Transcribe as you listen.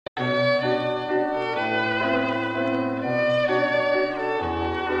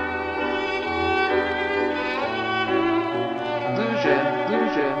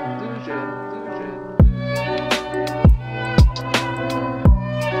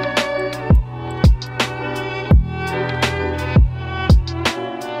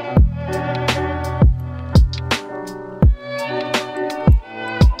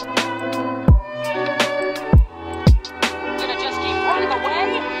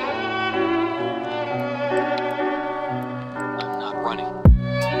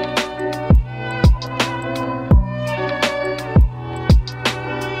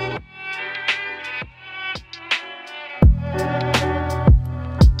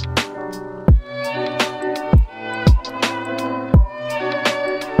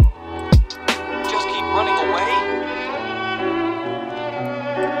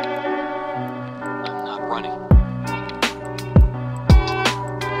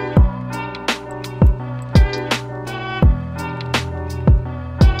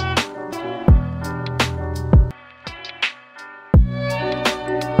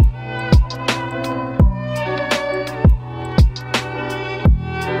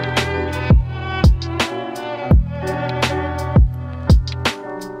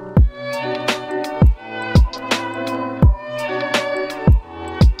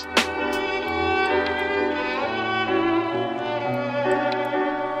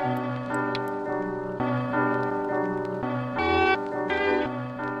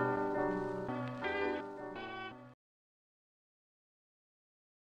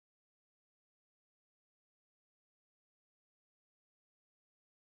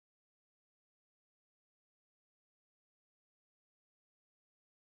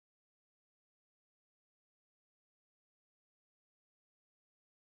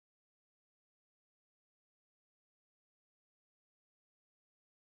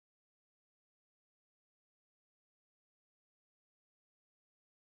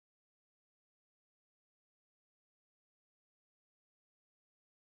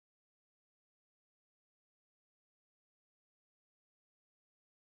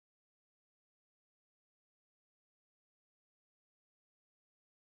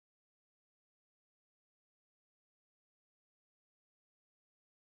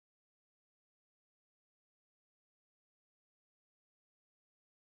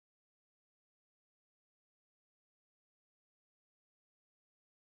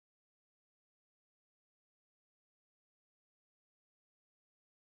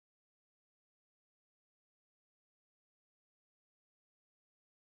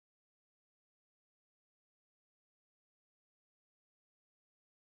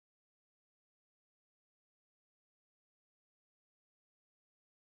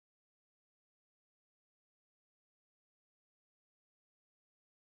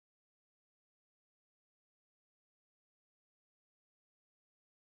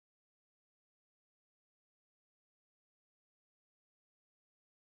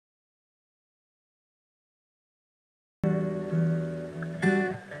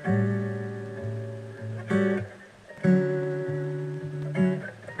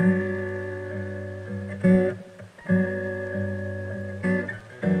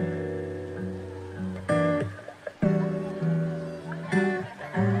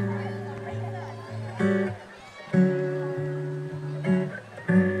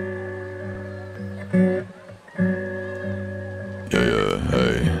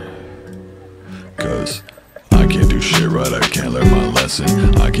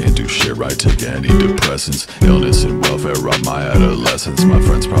stressing. I can't do shit right, take antidepressants. Illness and welfare robbed my adolescence. My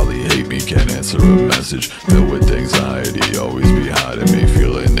friends probably hate me, can't answer a message. Filled with anxiety, always behind me.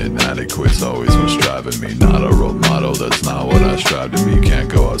 Feeling inadequate's always what's driving me. Not a role model, that's not what I strive to be. Can't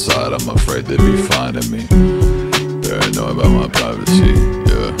go outside, I'm afraid they'd be finding me. Paranoid about my privacy,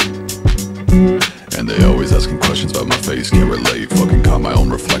 yeah. And they always asking questions about my face, can't relate. Fucking caught my own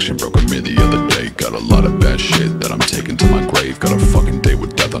reflection, broke a mirror the other day. Got a lot of bad shit that I'm taking to my grave. Got a fucking date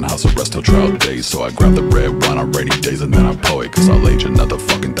with death on house arrest till trial days. So I grab the red wine on rainy days and then I poet. Cause I'll age another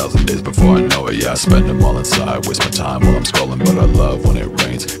fucking 1,000 days before I know it. Yeah, I spend them all inside, waste my time while I'm scrolling. But I love when it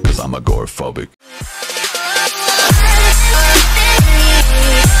rains, cause I'm agoraphobic.